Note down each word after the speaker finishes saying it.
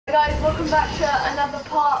Guys, welcome back to another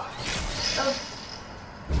part of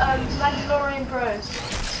Mandalorian Bros.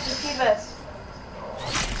 You see this?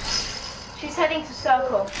 She's heading to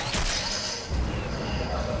Circle.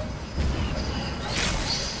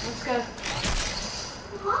 Let's go.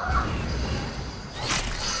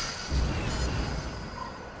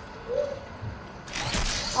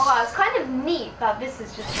 Oh, it's kind of neat that this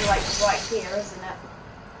is just like right here, isn't it?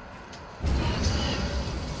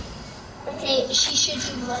 Okay, she should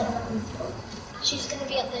be right. She's gonna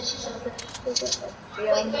be up there. She's up there.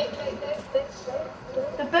 Yeah. Wait.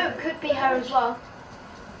 The boat could be her as well.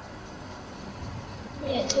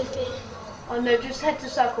 Yeah, it could be. Oh no, just head to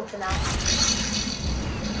Circle for now.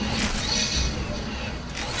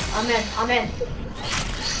 I'm in.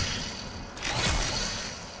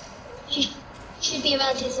 She should be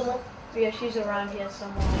around here somewhere. Yeah, she's around here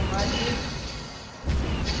somewhere, alright.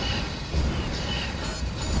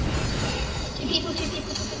 Two people.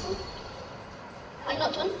 I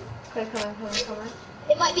knocked one. Okay, come on.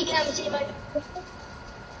 It might be Calamity, it might be.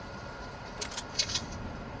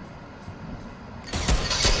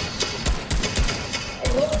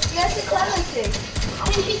 Yes, it's Calamity. I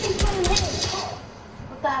think she's in front of me.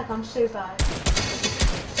 What the heck, I'm so bad.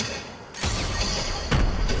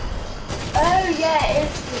 Oh yeah, it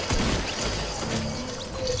is.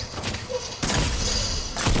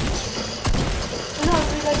 Oh no, I'm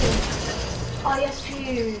reloading. Oh yes,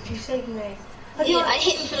 you saved me. Yeah, I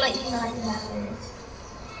hit him for like 9 minutes.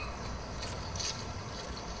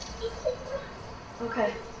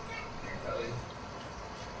 Okay.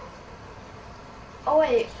 Oh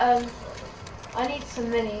wait, I need some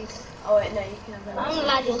minis. Oh wait, no, you can have them. I'm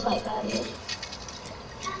lagging quite badly.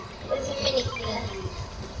 There's a mini there.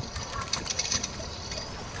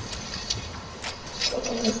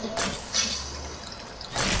 Okay,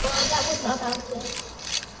 well, that was not out there.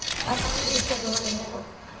 I found this one now.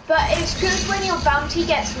 But it's good when your bounty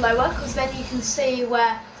gets lower, because then you can see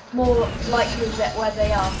where more likely that where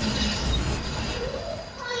they are.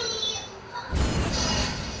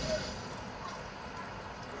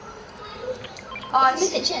 Oh, I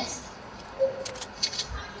Missed see. the chest.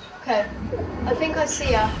 Okay, I think I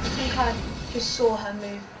see her. I think I just saw her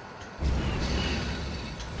move.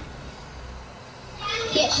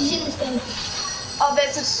 Yeah, she's in this game. Oh,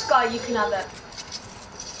 there's a sky. You can have it.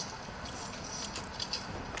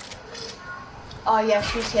 Oh yeah,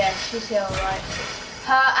 she's here. She's here, all right.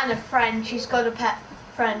 Her and a friend. She's got a pet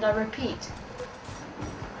friend. I repeat.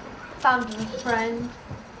 Found a friend.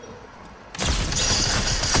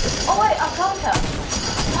 Oh wait, I found her.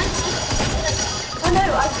 Oh no,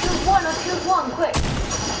 I killed one. Quick.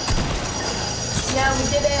 Yeah, we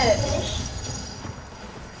did it.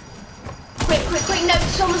 Quick. No,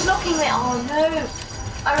 someone's knocking me. Oh no.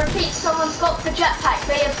 I repeat, someone's got the jetpack.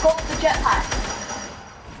 They have got the jetpack.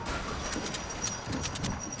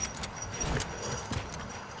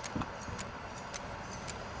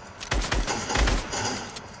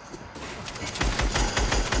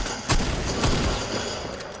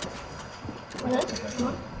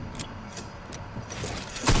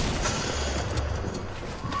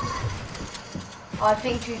 Oh, I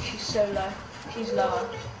think she's so low. She's lower.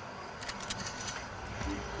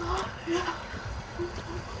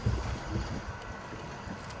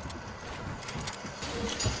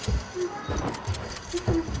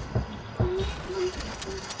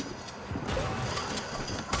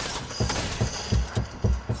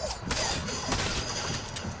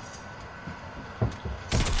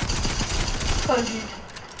 Come on, Jude.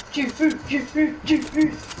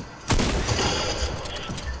 Jude.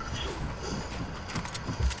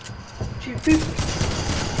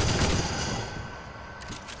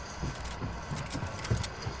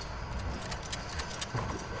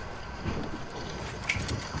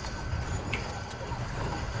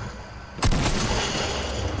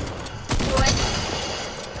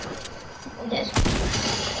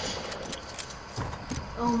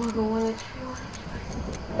 Oh my god, what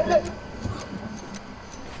a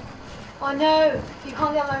Oh no, you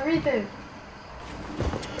can't get my reboot.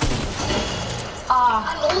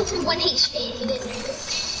 Ah. I'm also 1 HP if you didn't know.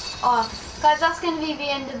 Ah, guys, that's going to be the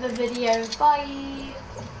end of the video. Bye.